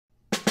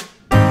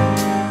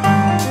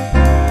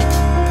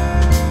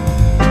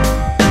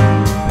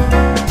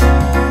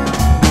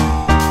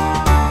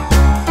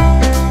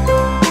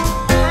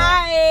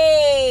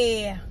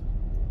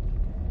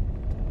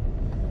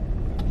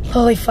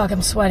Holy fuck,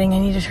 I'm sweating. I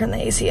need to turn the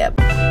AC up.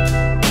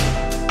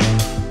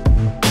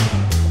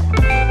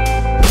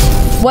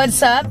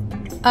 What's up?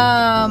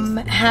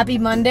 Happy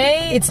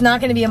Monday. It's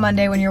not gonna be a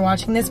Monday when you're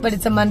watching this, but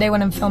it's a Monday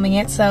when I'm filming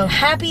it, so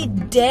happy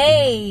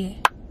day.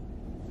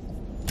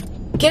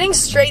 Getting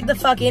straight the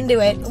fuck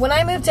into it. When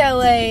I moved to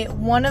LA,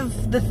 one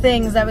of the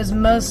things I was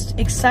most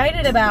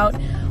excited about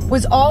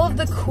was all of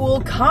the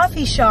cool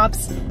coffee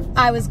shops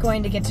I was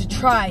going to get to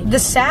try. The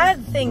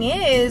sad thing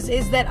is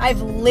that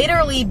I've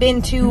literally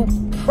been to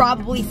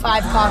probably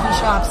 5 coffee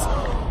shops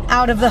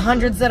out of the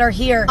hundreds that are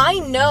here. I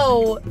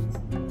know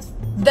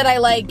that I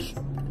like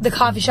the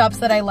coffee shops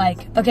that I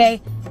like,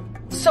 okay?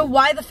 So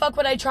why the fuck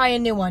would I try a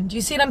new one? Do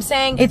you see what I'm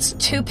saying? It's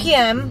 2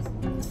 p.m.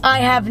 I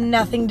have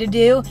nothing to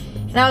do.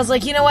 And I was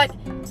like, you know what?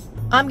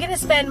 I'm gonna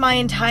spend my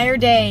entire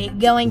day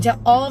going to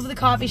all of the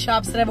coffee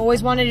shops that I've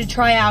always wanted to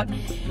try out.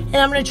 And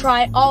I'm gonna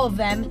try all of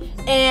them.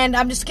 And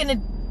I'm just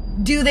gonna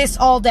do this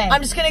all day.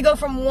 I'm just gonna go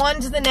from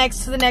one to the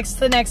next, to the next,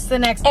 to the next, to the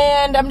next.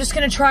 And I'm just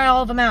gonna try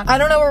all of them out. I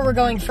don't know where we're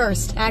going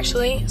first,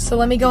 actually. So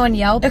let me go on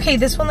Yelp. Okay,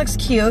 this one looks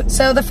cute.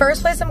 So the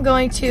first place I'm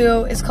going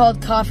to is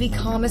called Coffee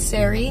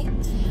Commissary.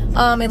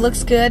 It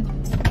looks good.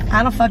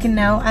 I don't fucking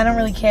know. I don't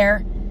really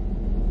care.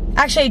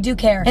 Actually, I do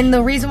care. And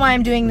the reason why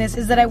I'm doing this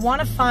is that I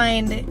want to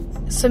find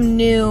some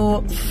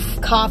new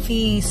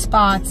coffee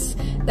spots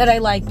that I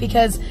like,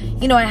 because,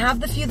 you know, I have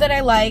the few that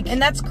I like,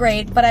 and that's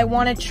great, but I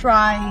want to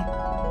try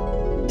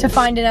to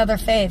find another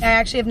fave. I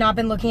actually have not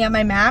been looking at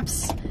my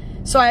maps,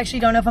 so I actually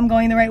don't know if I'm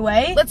going the right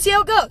way. Let's see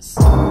how it goes.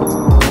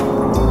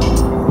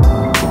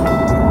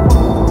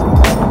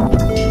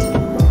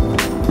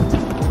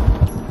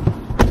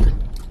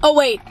 Oh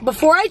wait,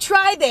 before I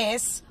try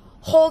this,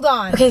 hold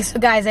on. Okay, so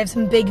guys, I have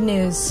some big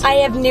news. I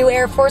have new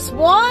Air Force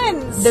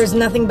Ones. There's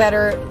nothing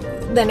better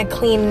than a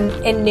clean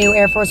and new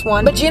Air Force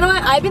One. But you know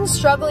what? I've been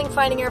struggling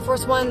finding Air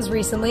Force Ones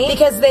recently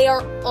because they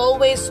are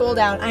always sold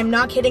out. I'm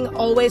not kidding,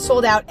 always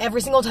sold out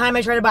every single time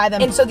I try to buy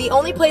them. And so the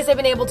only place I've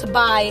been able to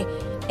buy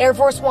Air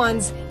Force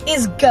Ones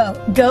is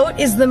GOAT.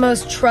 GOAT is the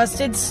most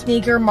trusted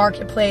sneaker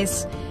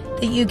marketplace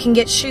that you can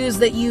get shoes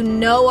that you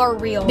know are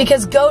real,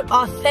 because GOAT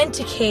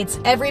authenticates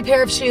every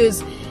pair of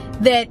shoes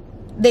that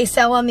they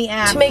sell on the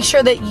app to make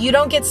sure that you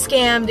don't get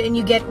scammed and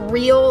you get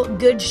real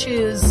good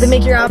shoes that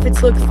make your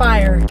outfits look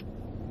fire.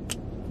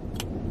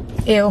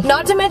 Ew.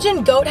 Not to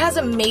mention, GOAT has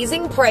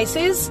amazing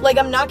prices. Like,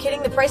 I'm not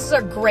kidding, the prices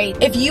are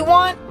great. If you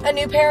want a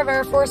new pair of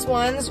Air Force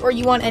Ones, or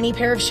you want any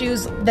pair of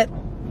shoes that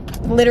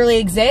literally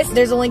exist,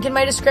 there's a link in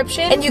my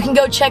description, and you can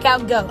go check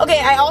out GOAT. Okay,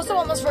 I also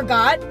almost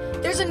forgot,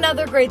 there's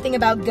another great thing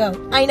about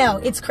GOAT. I know,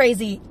 it's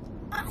crazy.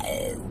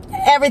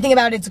 Everything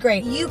about it's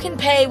great. You can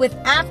pay with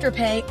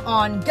Afterpay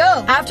on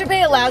GOAT.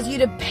 Afterpay allows you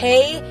to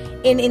pay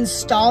in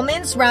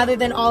installments rather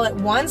than all at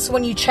once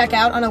when you check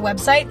out on a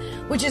website,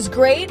 which is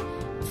great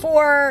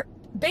for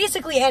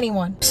basically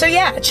anyone. So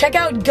yeah, check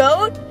out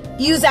GOAT,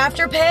 use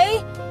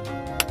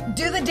Afterpay,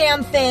 do the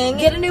damn thing,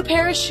 get a new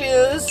pair of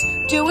shoes,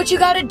 do what you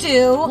gotta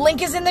do.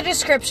 Link is in the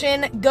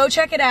description, go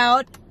check it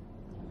out.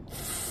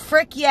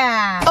 Frick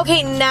yeah.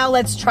 Okay, now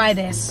let's try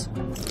this.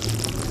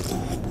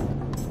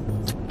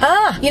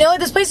 You know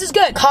what? This place is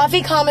good.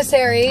 Coffee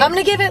Commissary. I'm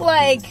gonna give it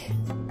like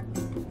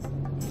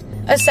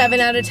a 7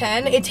 out of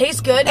 10. It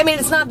tastes good. I mean,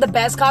 it's not the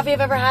best coffee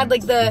I've ever had.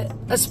 Like, the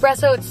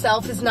espresso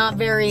itself is not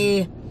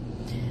very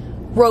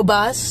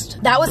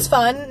robust. That was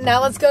fun.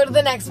 Now let's go to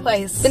the next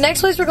place. The next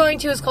place we're going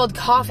to is called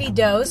Coffee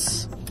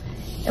Dose.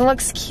 It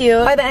looks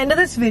cute. By the end of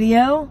this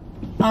video,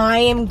 I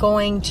am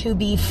going to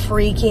be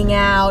freaking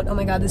out. Oh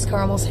my god, this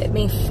car almost hit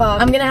me.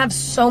 Fuck. I'm gonna have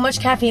so much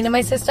caffeine in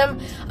my system.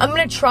 I'm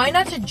gonna try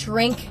not to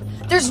drink.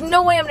 There's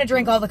no way I'm gonna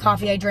drink all the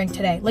coffee I drink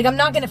today. Like, I'm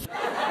not gonna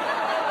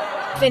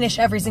finish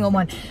every single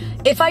one.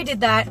 If I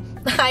did that,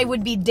 I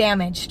would be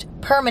damaged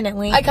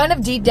permanently. I kind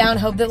of deep down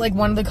hope that like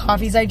one of the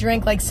coffees I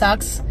drink like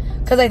sucks,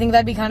 because I think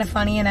that'd be kind of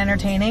funny and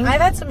entertaining.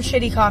 I've had some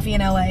shitty coffee in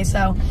LA,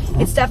 so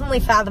it's definitely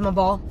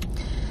fathomable.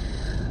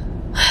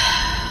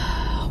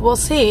 We'll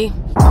see.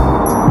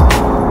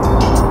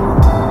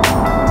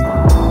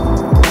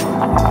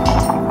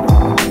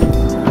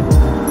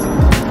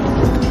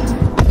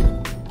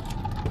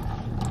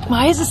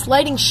 Why is this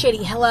lighting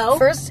shitty? Hello?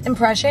 First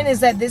impression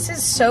is that this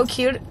is so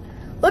cute.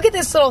 Look at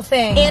this little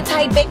thing.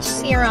 Anti-bitch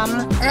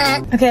serum.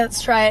 Okay,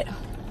 let's try it.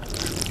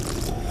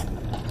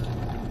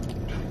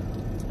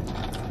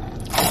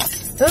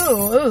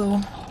 Ooh,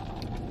 ooh.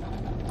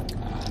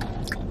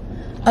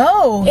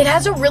 Oh, it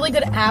has a really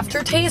good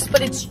aftertaste,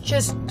 but it's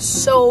just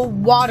so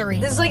watery.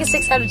 This is like a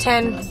 6 out of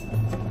 10.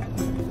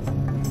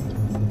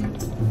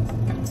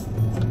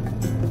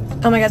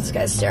 Oh my god, this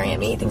guy's staring at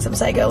me. He thinks I'm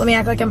psycho. Let me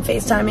act like I'm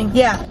FaceTiming.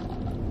 Yeah.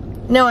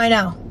 No, I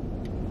know.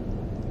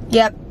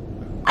 Yep.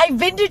 I've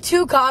been to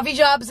 2 coffee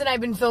shops and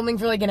I've been filming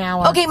for like an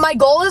hour. Okay, my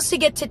goal is to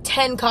get to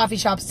 10 coffee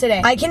shops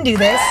today. I can do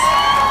this.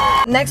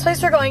 Next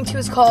place we're going to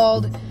is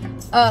called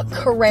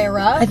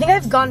Carrera. I think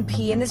I've gone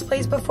pee in this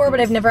place before, but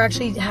I've never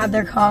actually had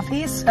their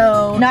coffee,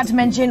 so not to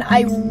mention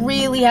I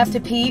really have to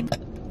pee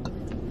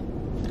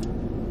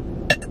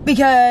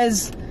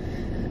because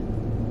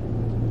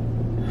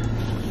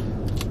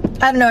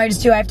I don't know, I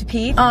have to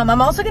pee.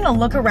 I'm also gonna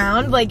look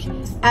around, like,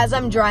 as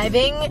I'm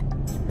driving.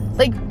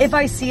 Like, if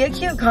I see a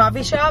cute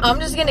coffee shop, I'm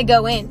just gonna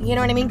go in, you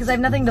know what I mean? Because I have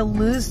nothing to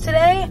lose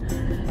today.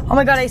 Oh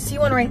my God, I see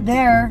one right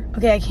there.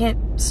 Okay, I can't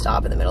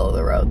stop in the middle of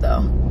the road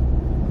though.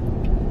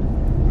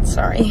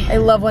 Sorry. I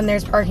love when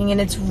there's parking,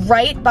 and it's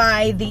right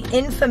by the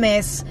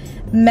infamous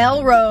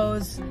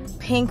Melrose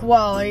pink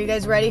wall. Are you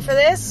guys ready for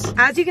this?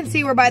 As you can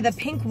see, we're by the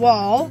pink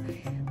wall.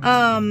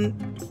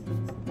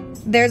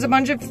 There's a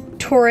bunch of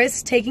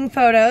tourists taking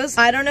photos.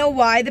 I don't know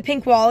why the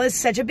pink wall is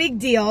such a big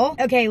deal.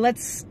 Okay,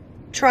 let's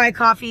try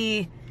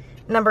coffee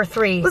number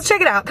 3. Let's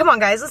check it out. Come on,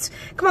 guys.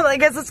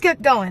 Let's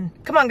get going.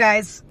 Come on,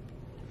 guys.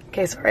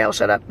 Okay, sorry, I'll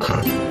shut up.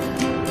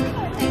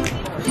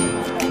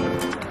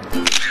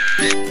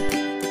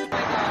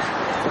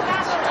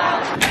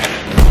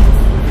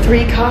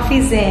 3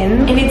 coffees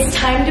in, and it's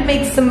time to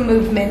make some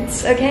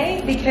movements,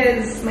 okay?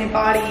 Because my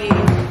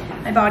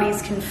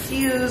body's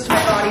confused,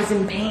 my body's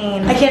in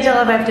pain. I can't tell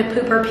if I have to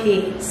poop or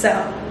pee, so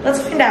let's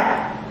find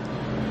out.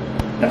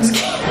 I'm just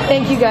kidding.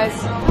 Thank you, guys.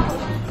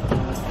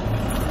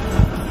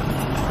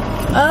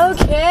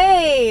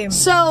 Okay,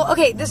 so,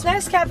 this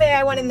next cafe,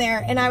 I went in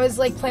there, and I was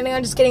like planning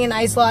on just getting an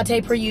iced latte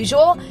per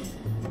usual,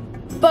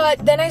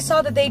 but then I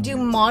saw that they do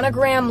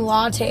monogram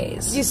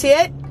lattes. You see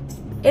it?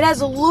 It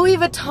has Louis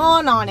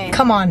Vuitton on it.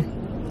 Come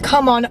on.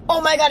 Come on. Oh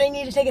my God, I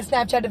need to take a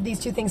Snapchat of these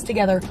 2 things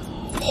together.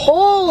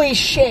 Holy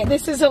shit,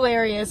 this is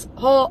hilarious.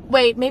 Oh,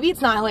 wait, maybe it's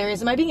not hilarious.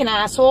 Am I being an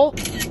asshole?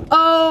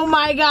 Oh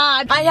my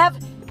God. I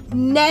have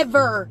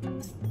never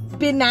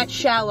been that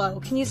shallow.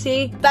 Can you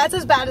see? That's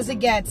as bad as it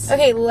gets.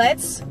 Okay,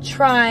 let's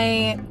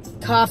try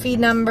coffee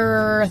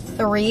number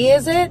 3,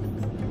 is it?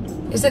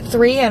 Is it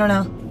 3? I don't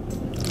know.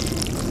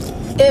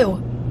 Ew.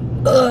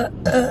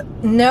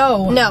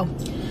 No.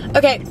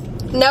 Okay.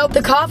 Nope,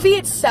 the coffee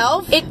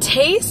itself, it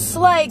tastes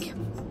like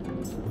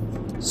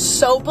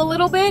soap a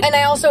little bit, and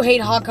I also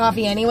hate hot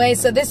coffee anyway,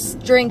 so this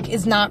drink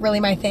is not really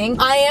my thing.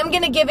 I am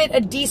gonna give it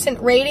a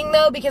decent rating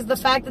though, because the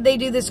fact that they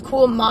do this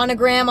cool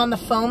monogram on the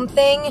foam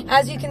thing,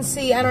 as you can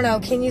see, I don't know,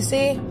 can you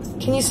see?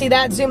 Can you see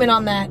that? Zoom in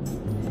on that.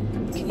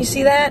 Can you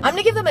see that? I'm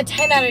gonna give them a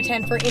 10 out of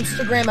 10 for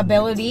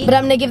Instagrammability, but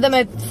I'm gonna give them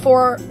a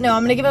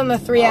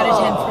 3 out of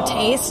 10 for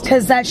taste,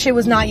 because that shit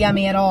was not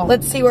yummy at all.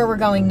 Let's see where we're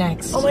going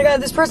next. Oh my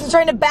God, this person's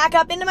trying to back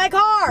up into my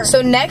car.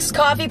 So next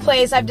coffee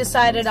place I've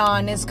decided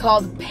on is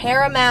called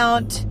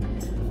Paramount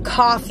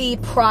Coffee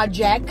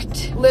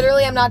Project.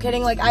 Literally, I'm not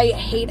kidding, like, I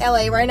hate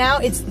LA right now.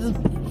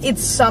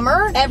 It's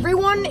summer.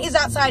 Everyone is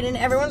outside and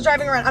everyone's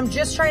driving around. I'm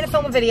just trying to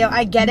film a video.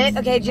 I get it.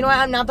 Okay, do you know what?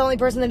 I'm not the only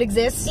person that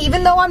exists.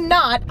 Even though I'm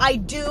not, I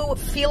do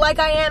feel like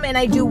I am, and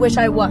I do wish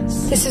I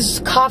was. This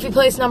is coffee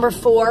place number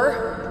 4.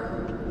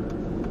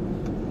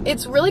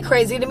 It's really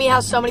crazy to me how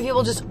so many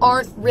people just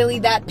aren't really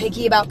that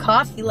picky about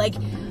coffee. Like,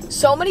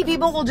 so many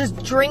people will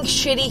just drink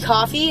shitty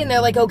coffee and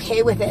they're like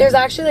okay with it. There's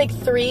actually like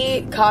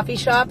 3 coffee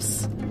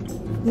shops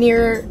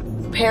near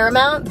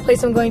Paramount, the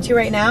place I'm going to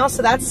right now.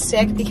 So that's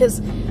sick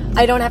because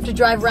I don't have to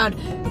drive around.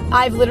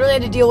 I've literally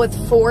had to deal with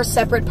 4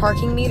 separate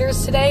parking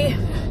meters today.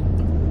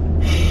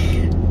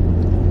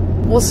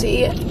 We'll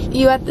see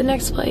you at the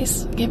next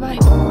place. Okay, bye.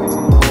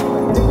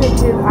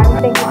 Thank you so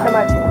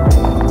much.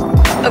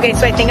 Okay,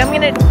 so I think I'm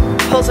gonna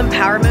pull some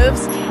power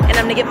moves, and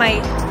I'm gonna get my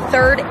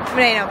 4th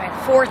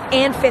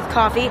and 5th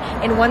coffee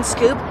in one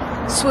scoop.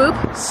 Scoop,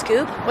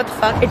 what the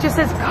fuck? It just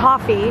says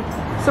coffee,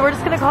 so we're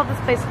just gonna call this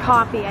place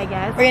coffee, I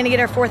guess. We're gonna get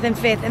our 4th and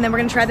 5th, and then we're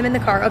gonna try them in the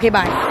car. Okay,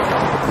 bye.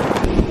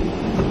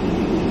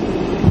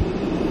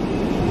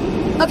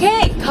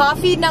 Okay,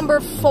 coffee number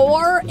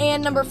 4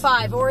 and number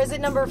 5, or is it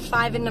number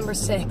 5 and number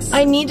 6?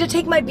 I need to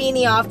take my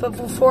beanie off, but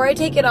before I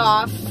take it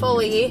off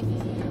fully,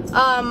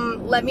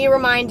 let me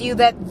remind you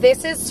that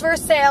this is for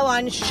sale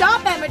on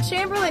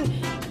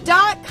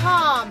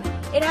shopemmachamberlain.com.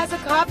 It has a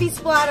coffee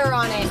splatter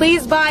on it.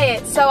 Please buy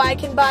it so I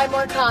can buy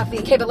more coffee.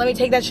 Okay, but let me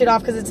take that shit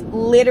off because it's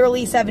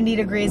literally 70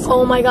 degrees.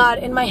 Oh my God,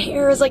 and my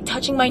hair is like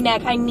touching my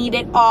neck. I need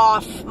it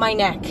off my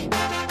neck.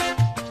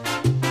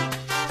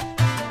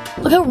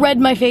 Look how red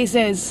my face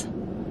is.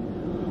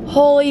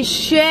 Holy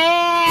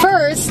shit.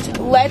 First,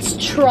 let's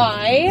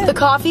try the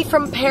coffee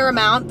from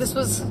Paramount. This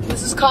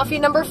is coffee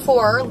number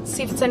 4. Let's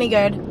see if it's any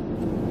good.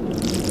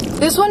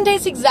 This one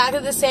tastes exactly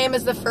the same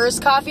as the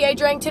first coffee I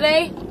drank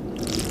today.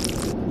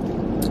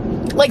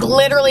 Like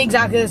literally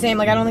exactly the same.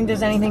 Like I don't think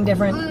there's anything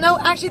different. No,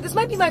 actually this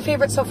might be my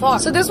favorite so far.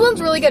 So this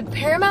one's really good.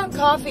 Paramount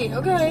coffee,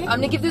 okay.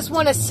 I'm gonna give this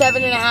one a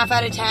 7.5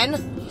 out of 10.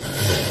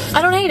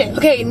 I don't hate it.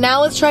 Okay,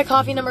 now let's try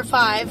coffee number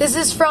 5. This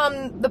is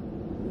from the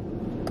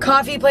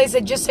coffee place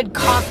that just said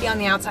coffee on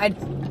the outside.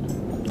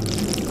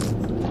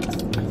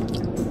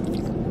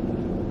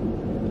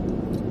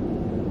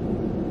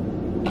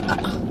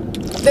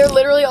 They're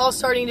literally all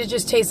starting to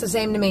just taste the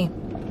same to me.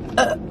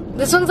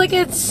 This one's like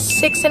a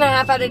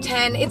 6.5 out of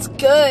 10. It's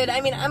good.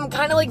 I mean, I'm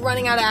kind of like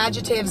running out of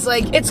adjectives.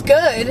 Like, it's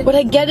good. Would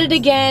I get it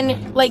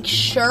again? Like,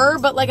 sure,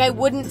 but like I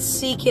wouldn't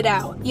seek it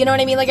out. You know what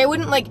I mean? Like, I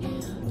wouldn't like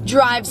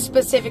drive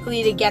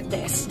specifically to get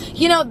this.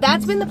 You know,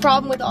 that's been the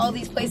problem with all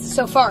these places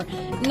so far.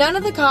 None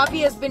of the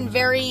coffee has been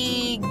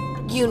very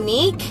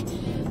unique.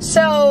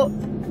 So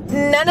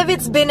none of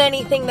it's been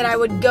anything that I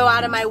would go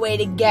out of my way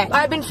to get.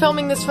 I've been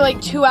filming this for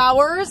like 2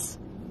 hours,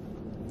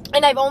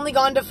 and I've only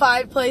gone to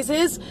 5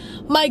 places.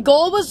 My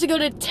goal was to go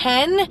to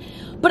 10,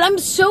 but I'm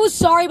so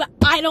sorry, but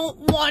I don't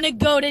want to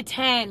go to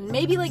 10.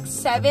 Maybe like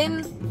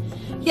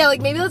 7. Yeah,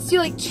 like maybe let's do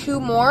like 2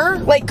 more.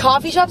 Like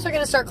coffee shops are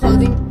gonna start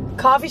closing.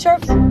 Coffee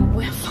shops?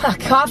 Well, fuck.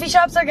 Coffee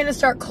shops are gonna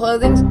start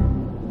closing.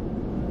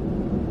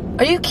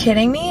 Are you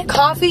kidding me?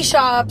 Coffee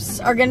shops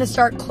are gonna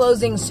start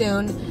closing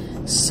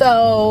soon,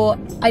 so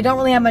I don't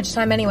really have much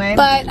time anyway.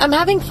 But I'm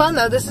having fun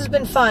though. This has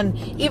been fun.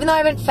 Even though I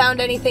haven't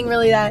found anything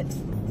really that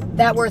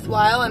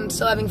worthwhile, I'm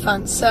still having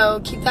fun. So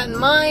keep that in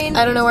mind.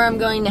 I don't know where I'm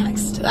going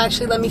next.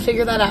 Actually, let me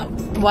figure that out.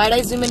 Why'd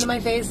I zoom into my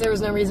face? There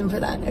was no reason for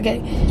that.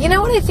 Okay. You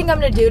know what I think I'm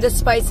gonna do to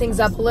spice things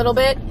up a little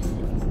bit?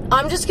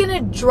 I'm just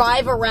gonna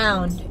drive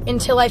around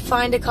until I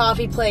find a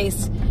coffee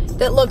place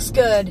that looks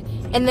good,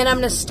 and then I'm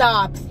gonna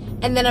stop,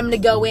 and then I'm gonna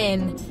go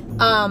in,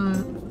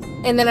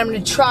 and then I'm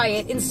gonna try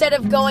it. Instead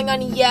of going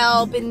on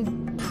Yelp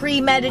and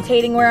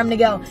premeditating where I'm gonna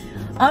go,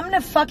 I'm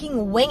gonna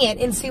fucking wing it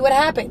and see what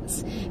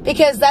happens.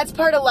 Because that's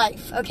part of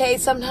life, okay?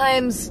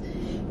 Sometimes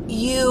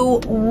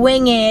you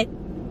wing it.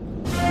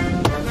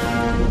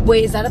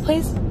 Wait, is that a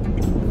place?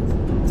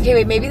 Okay,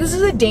 wait, maybe this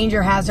is a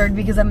danger hazard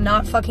because I'm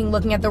not fucking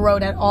looking at the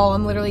road at all.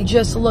 I'm literally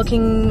just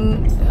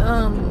looking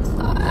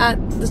at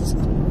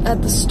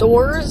the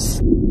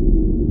stores.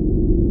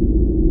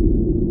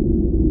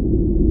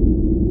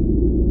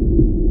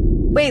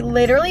 Wait,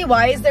 literally,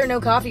 why is there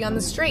no coffee on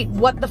the street?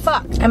 What the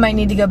fuck? I might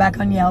need to go back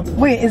on Yelp.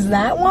 Wait, is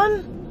that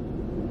one?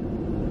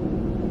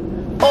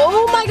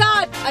 Oh my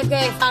god!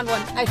 Okay, I found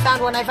one.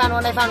 I found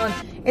one.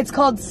 It's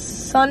called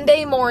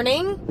Sunday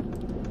Morning.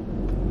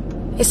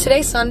 Is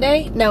today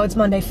Sunday? No, it's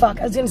Monday.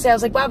 Fuck. I was gonna say, I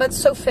was like, wow, that's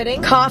so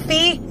fitting.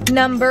 Coffee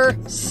number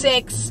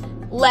 6.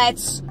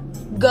 Let's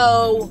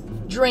go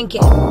drink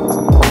it.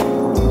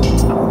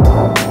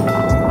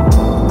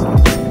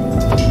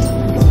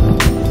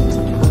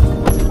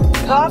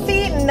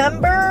 Coffee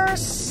number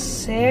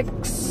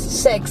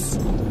 6.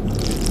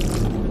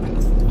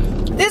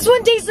 This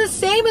one tastes the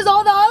same as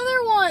all the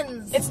other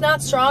ones. It's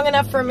not strong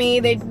enough for me.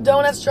 They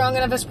don't have strong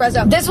enough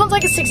espresso. This one's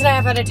like a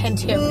 6.5 out of 10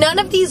 too. None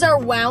of these are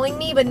wowing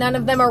me, but none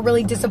of them are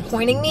really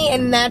disappointing me.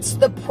 And that's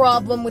the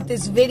problem with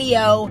this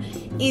video,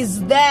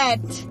 is that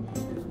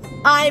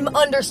I'm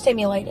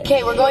understimulated.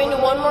 Okay, we're going to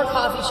one more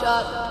coffee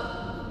shop.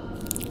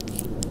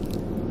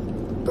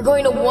 We're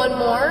going to one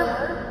more.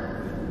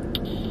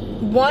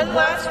 One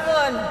last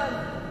one.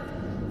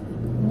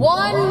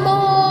 One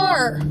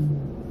more.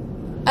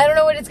 I don't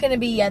know what it's gonna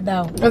be yet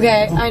though.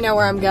 Okay, I know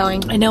where I'm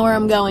going.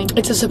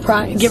 It's a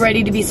surprise. Get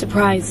ready to be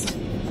surprised.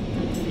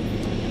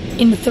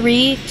 In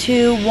 3,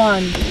 2,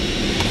 1.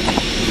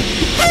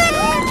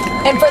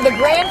 And for the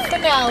grand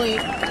finale,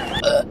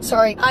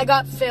 sorry, I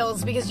got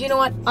fills because you know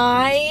what?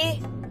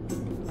 I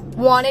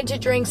wanted to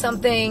drink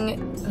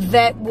something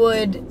that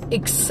would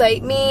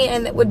excite me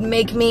and that would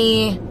make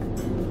me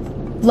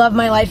love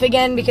my life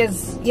again,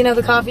 because you know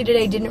the coffee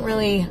today didn't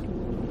really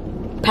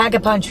pack a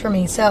punch for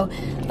me. So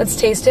let's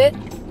taste it.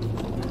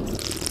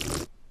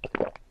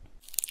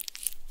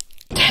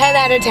 10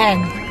 out of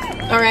 10.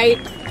 All right,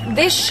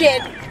 this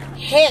shit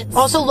hits.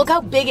 Also, look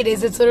how big it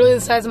is. It's literally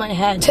the size of my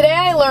head. Today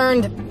I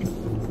learned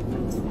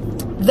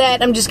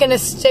that I'm just gonna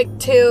stick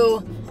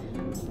to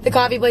the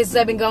coffee places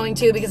I've been going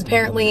to, because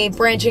apparently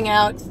branching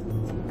out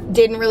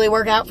didn't really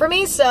work out for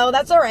me, so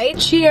that's all right.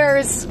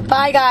 Cheers.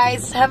 Bye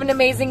guys. Have an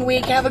amazing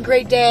week. Have a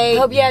great day.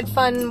 Hope you had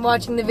fun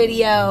watching the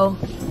video.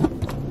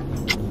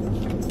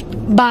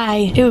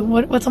 Bye. Dude,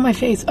 what's on my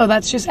face? Oh,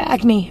 that's just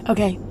acne.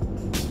 Okay.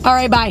 All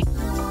right, bye.